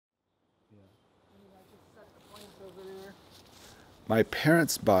My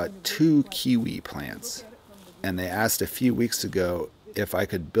parents bought 2 kiwi plants, and they asked a few weeks ago if I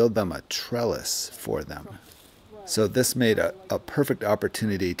could build them a trellis for them. So this made a perfect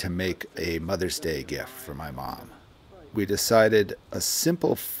opportunity to make a Mother's Day gift for my mom. We decided a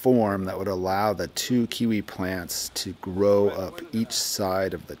simple form that would allow the 2 kiwi plants to grow up each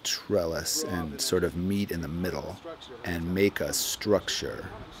side of the trellis and sort of meet in the middle and make a structure.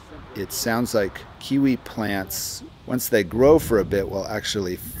 It sounds like kiwi plants, once they grow for a bit, will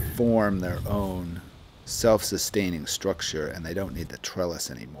actually form their own self-sustaining structure, and they don't need the trellis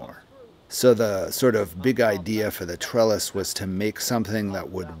anymore. So the sort of big idea for the trellis was to make something that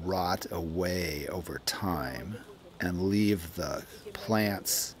would rot away over time and leave the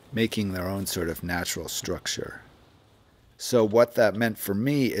plants making their own sort of natural structure. So what that meant for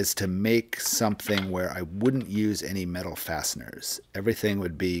me is to make something where I wouldn't use any metal fasteners. Everything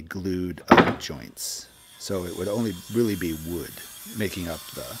would be glued up joints. So it would only really be wood making up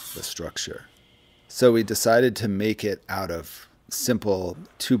the structure. So we decided to make it out of simple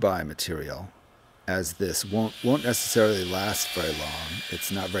 2x material, as this won't necessarily last very long.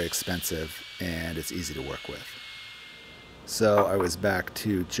 It's not very expensive and it's easy to work with. So I was back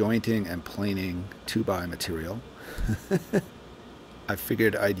to jointing and planing 2x material. I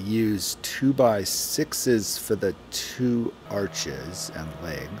figured I'd use 2x6s for the 2 arches and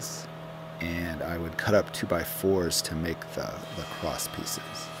legs, and I would cut up 2x4s to make the cross pieces.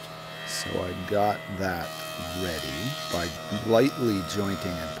 So I got that ready by lightly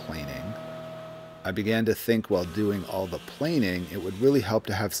jointing and planing. I began to think while doing all the planing, it would really help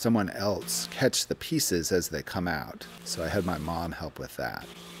to have someone else catch the pieces as they come out. So I had my mom help with that.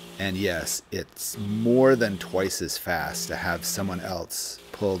 And yes, it's more than twice as fast to have someone else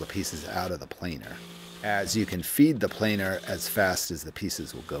pull the pieces out of the planer, as you can feed the planer as fast as the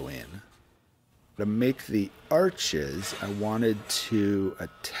pieces will go in. To make the arches, I wanted to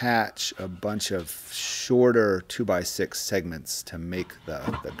attach a bunch of shorter 2x6 segments to make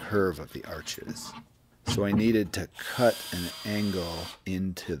the curve of the arches. So I needed to cut an angle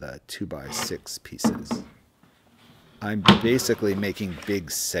into the 2x6 pieces. I'm basically making big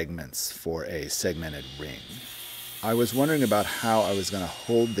segments for a segmented ring. I was wondering about how I was going to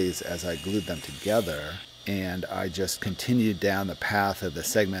hold these as I glued them together, and I just continued down the path of the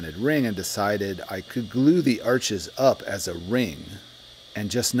segmented ring and decided I could glue the arches up as a ring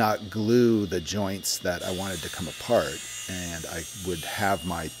and just not glue the joints that I wanted to come apart, and I would have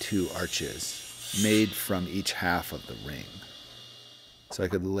my 2 arches made from each half of the ring. So I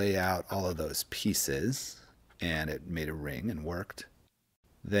could lay out all of those pieces, and it made a ring and worked.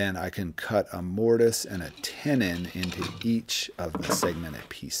 Then I can cut a mortise and a tenon into each of the segmented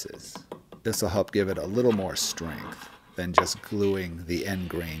pieces. This will help give it a little more strength than just gluing the end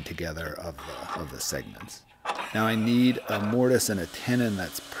grain together of the segments. Now I need a mortise and a tenon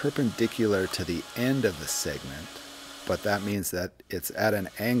that's perpendicular to the end of the segment, but that means that it's at an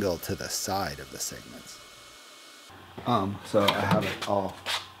angle to the side of the segments. So I have it all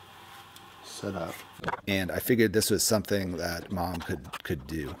set up, and I figured this was something that Mom could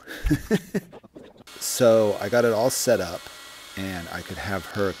do. So I got it all set up, and I could have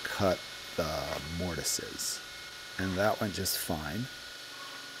her cut the mortises, and that went just fine.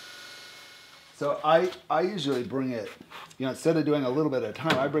 So I usually bring it, instead of doing a little bit at a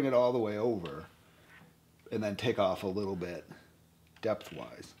time, I bring it all the way over and then take off a little bit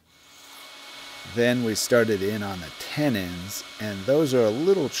depth-wise. Then we started in on the tenons, and those are a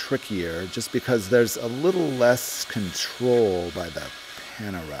little trickier just because there's a little less control by the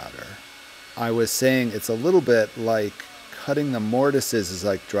panel router. I was saying it's a little bit like cutting the mortises is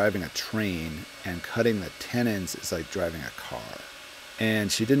like driving a train, and cutting the tenons is like driving a car.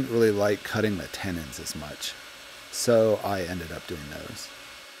 And she didn't really like cutting the tenons as much, so I ended up doing those.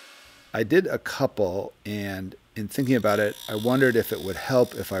 I did a couple, and in thinking about it, I wondered if it would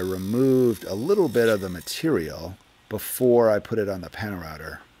help if I removed a little bit of the material before I put it on the panel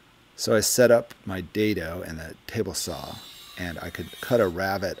router. So I set up my dado and the table saw, and I could cut a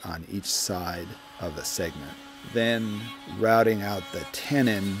ravet on each side of the segment. Then routing out the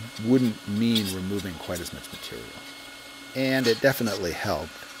tenon wouldn't mean removing quite as much material. And it definitely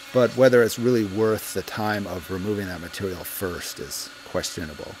helped, but whether it's really worth the time of removing that material first is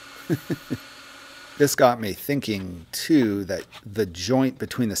questionable. This got me thinking, too, that the joint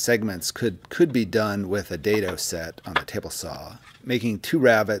between the segments could be done with a dado set on the table saw, making 2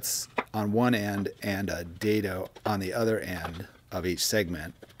 ravets on one end and a dado on the other end of each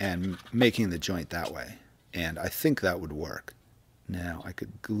segment, and making the joint that way. And I think that would work. Now I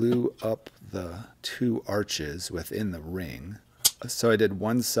could glue up the 2 arches within the ring. So I did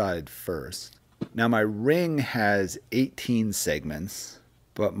one side first, Now my ring has 18 segments,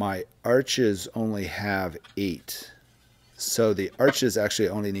 but my arches only have 8. So the arches actually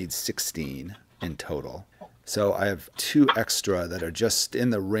only need 16 in total. So I have 2 extra that are just in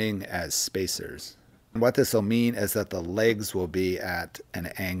the ring as spacers. And what this will mean is that the legs will be at an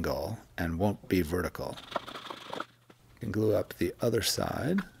angle and won't be vertical. You can glue up the other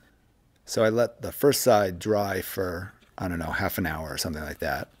side. So I let the first side dry for, I don't know, half an hour or something like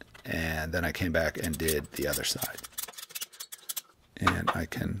that. And then I came back and did the other side. And I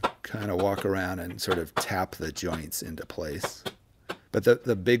can kind of walk around and sort of tap the joints into place. But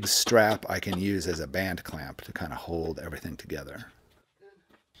the big strap I can use as a band clamp to kind of hold everything together.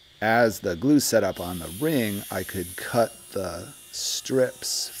 As the glue set up on the ring, I could cut the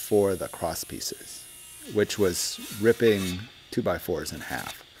strips for the cross pieces, which was ripping 2x4s in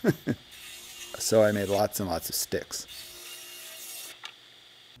half. So I made lots and lots of sticks.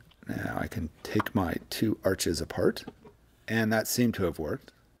 Now I can take my 2 arches apart, and that seemed to have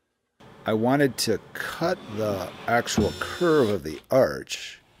worked. I wanted to cut the actual curve of the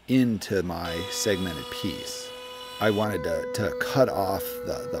arch into my segmented piece. I wanted to cut off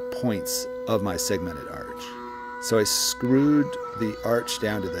the points of my segmented arch. So I screwed the arch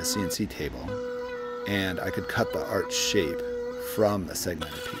down to the CNC table, and I could cut the arch shape from the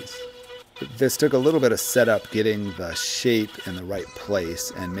segmented piece. This took a little bit of setup, getting the shape in the right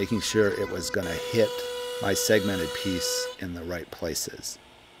place and making sure it was going to hit my segmented piece in the right places.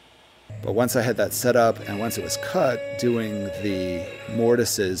 But once I had that set up and once it was cut, doing the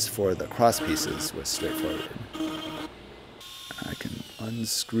mortises for the cross pieces was straightforward. I can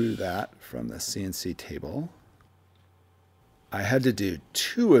unscrew that from the CNC table. I had to do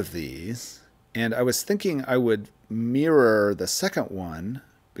 2 of these, and I was thinking I would mirror the second one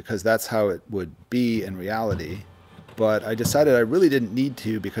because that's how it would be in reality. But I decided I really didn't need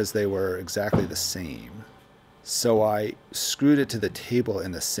to because they were exactly the same. So I screwed it to the table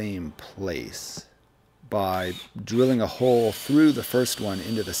in the same place by drilling a hole through the first one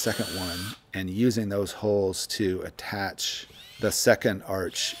into the second one and using those holes to attach the second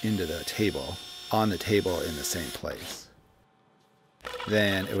arch into the table, on the table in the same place.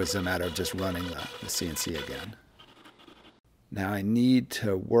 Then it was a matter of just running the CNC again. Now I need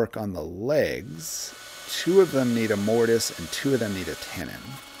to work on the legs. 2 of them need a mortise and 2 of them need a tenon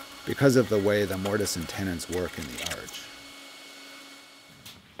because of the way the mortise and tenons work in the arch.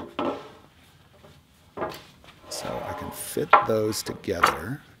 So I can fit those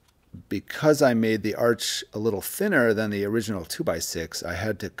together. Because I made the arch a little thinner than the original 2x6, I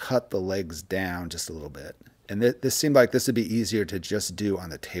had to cut the legs down just a little bit. And this seemed like this would be easier to just do on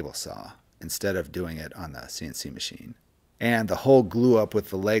the table saw instead of doing it on the CNC machine. And the whole glue up with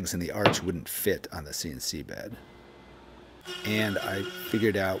the legs and the arch wouldn't fit on the CNC bed. And I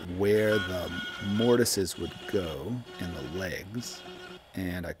figured out where the mortises would go in the legs,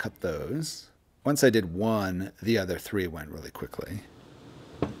 and I cut those. Once I did 1, the other 3 went really quickly.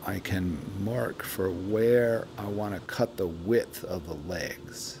 I can mark for where I want to cut the width of the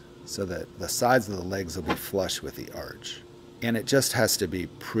legs so that the sides of the legs will be flush with the arch. And it just has to be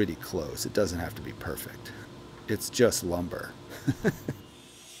pretty close. It doesn't have to be perfect. It's just lumber.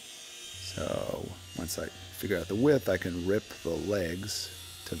 So once I figure out the width, I can rip the legs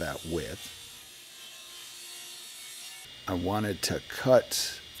to that width. I wanted to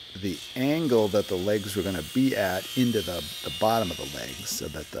cut the angle that the legs were going to be at into the bottom of the legs so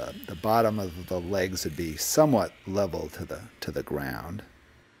that the bottom of the legs would be somewhat level to the ground.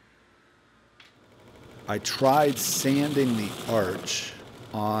 I tried sanding the arch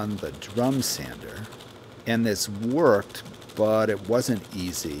on the drum sander, and this worked, but it wasn't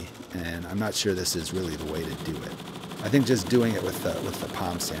easy, and I'm not sure this is really the way to do it. I think just doing it with the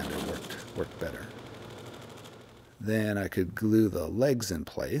palm sander worked better. Then I could glue the legs in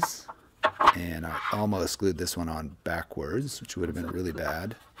place, and I almost glued this one on backwards, which would have been really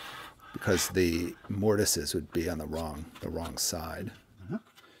bad because the mortises would be on the wrong side.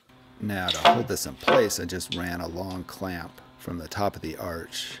 Now to hold this in place, I just ran a long clamp from the top of the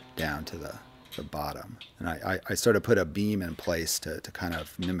arch down to the bottom. And I sort of put a beam in place to kind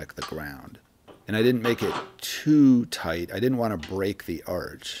of mimic the ground. And I didn't make it too tight. I didn't want to break the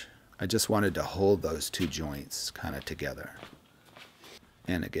arch. I just wanted to hold those 2 joints kind of together.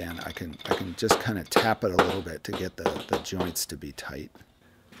 And again, I can just kind of tap it a little bit to get the joints to be tight.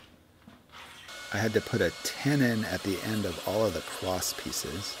 I had to put a tenon at the end of all of the cross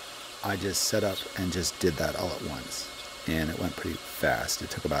pieces. I just set up and just did that all at once. And it went pretty fast.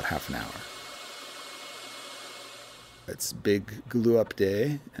 It took about half an hour. It's big glue up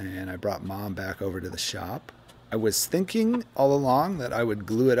day, and I brought Mom back over to the shop. I was thinking all along that I would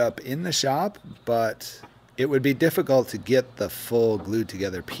glue it up in the shop, but it would be difficult to get the full glued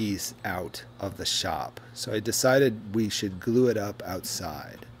together piece out of the shop. So I decided we should glue it up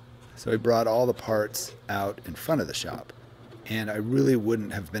outside. So I brought all the parts out in front of the shop. And I really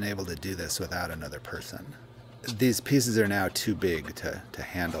wouldn't have been able to do this without another person. These pieces are now too big to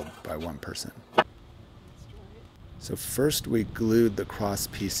handle by one person. So first we glued the cross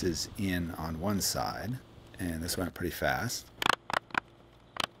pieces in on one side, and this went pretty fast.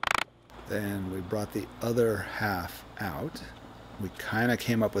 Then we brought the other half out. We kind of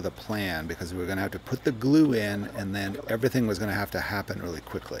came up with a plan because we were going to have to put the glue in, and then everything was going to have to happen really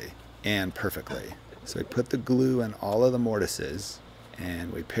quickly and perfectly. So we put the glue in all of the mortises,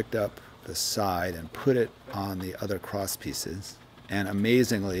 and we picked up the side and put it on the other cross pieces, and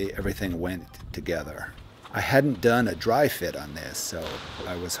amazingly everything went together. I hadn't done a dry fit on this, so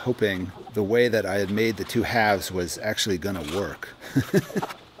I was hoping the way that I had made the two halves was actually going to work.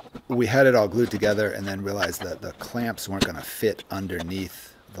 We had it all glued together and then realized that the clamps weren't going to fit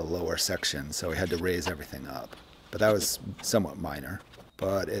underneath the lower section, so we had to raise everything up. But that was somewhat minor.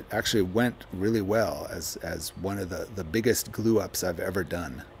 But it actually went really well as one of the biggest glue ups I've ever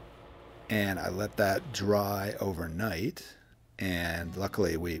done. And I let that dry overnight, and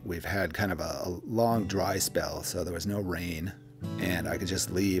luckily we've had kind of a long dry spell, so there was no rain, and I could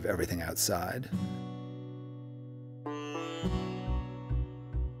just leave everything outside.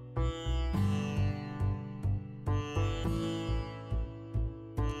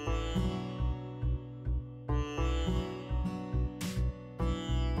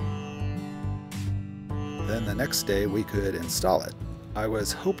 Then the next day we could install it. I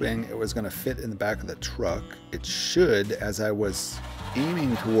was hoping it was going to fit in the back of the truck. It should, as I was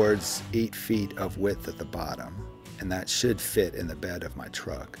aiming towards 8 feet of width at the bottom, and that should fit in the bed of my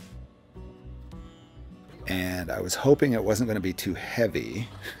truck. And I was hoping it wasn't going to be too heavy,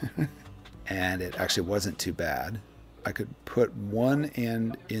 and it actually wasn't too bad. I could put one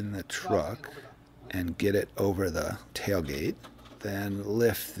end in the truck and get it over the tailgate, then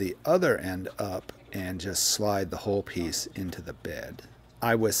lift the other end up and just slide the whole piece into the bed.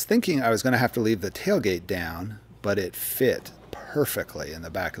 I was thinking I was going to have to leave the tailgate down, but it fit perfectly in the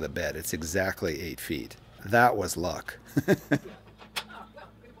back of the bed. It's exactly 8 feet. That was luck.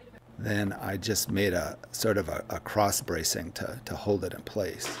 Then I just made a sort of a cross bracing to hold it in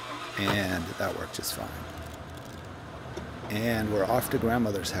place, and that worked just fine. And we're off to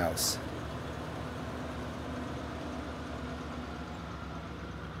grandmother's house.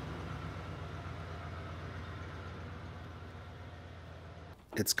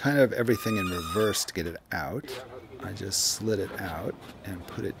 It's kind of everything in reverse to get it out. I just slid it out and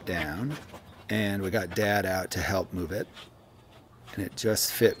put it down, and we got Dad out to help move it, and it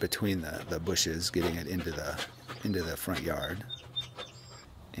just fit between the bushes, getting it into the front yard.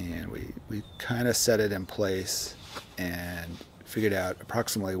 And we kind of set it in place and figured out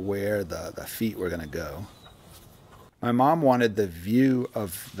approximately where the feet were going to go. My mom wanted the view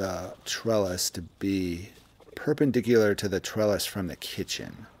of the trellis to be perpendicular to the trellis from the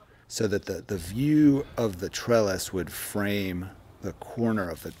kitchen, so that the view of the trellis would frame the corner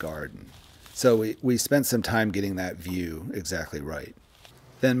of the garden. So we spent some time getting that view exactly right.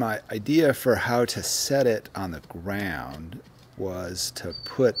 Then my idea for how to set it on the ground was to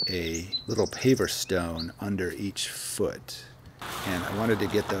put a little paver stone under each foot, and I wanted to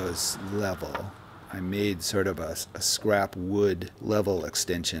get those level. I made sort of a scrap wood level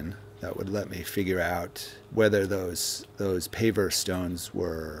extension that would let me figure out whether those paver stones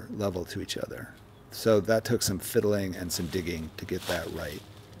were level to each other. So that took some fiddling and some digging to get that right.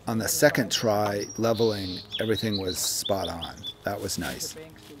 On the second try, leveling, everything was spot on. That was nice.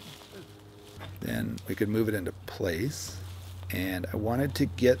 Then we could move it into place. And I wanted to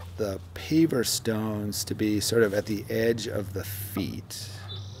get the paver stones to be sort of at the edge of the feet.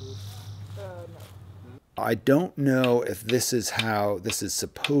 I don't know if this is how this is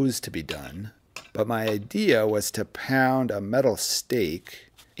supposed to be done, but my idea was to pound a metal stake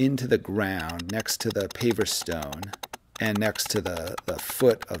into the ground next to the paver stone and next to the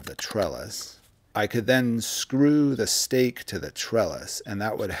foot of the trellis. I could then screw the stake to the trellis, and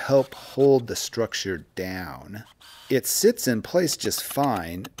that would help hold the structure down. It sits in place just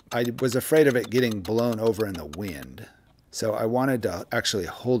fine. I was afraid of it getting blown over in the wind, so I wanted to actually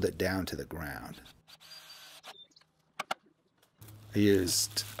hold it down to the ground. I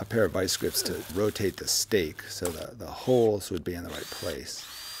used a pair of vice grips to rotate the stake so that the holes would be in the right place.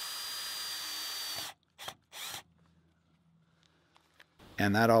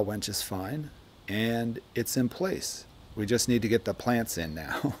 And that all went just fine, and it's in place. We just need to get the plants in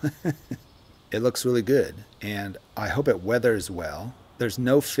now. It looks really good, and I hope it weathers well. There's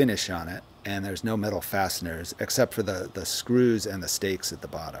no finish on it, and there's no metal fasteners except for the screws and the stakes at the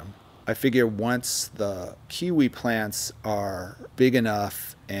bottom. I figure once the kiwi plants are big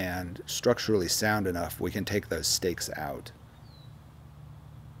enough and structurally sound enough, we can take those stakes out.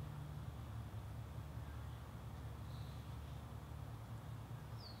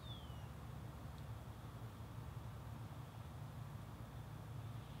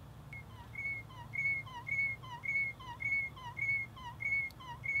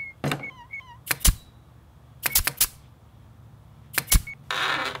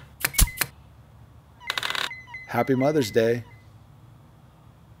 Happy Mother's Day.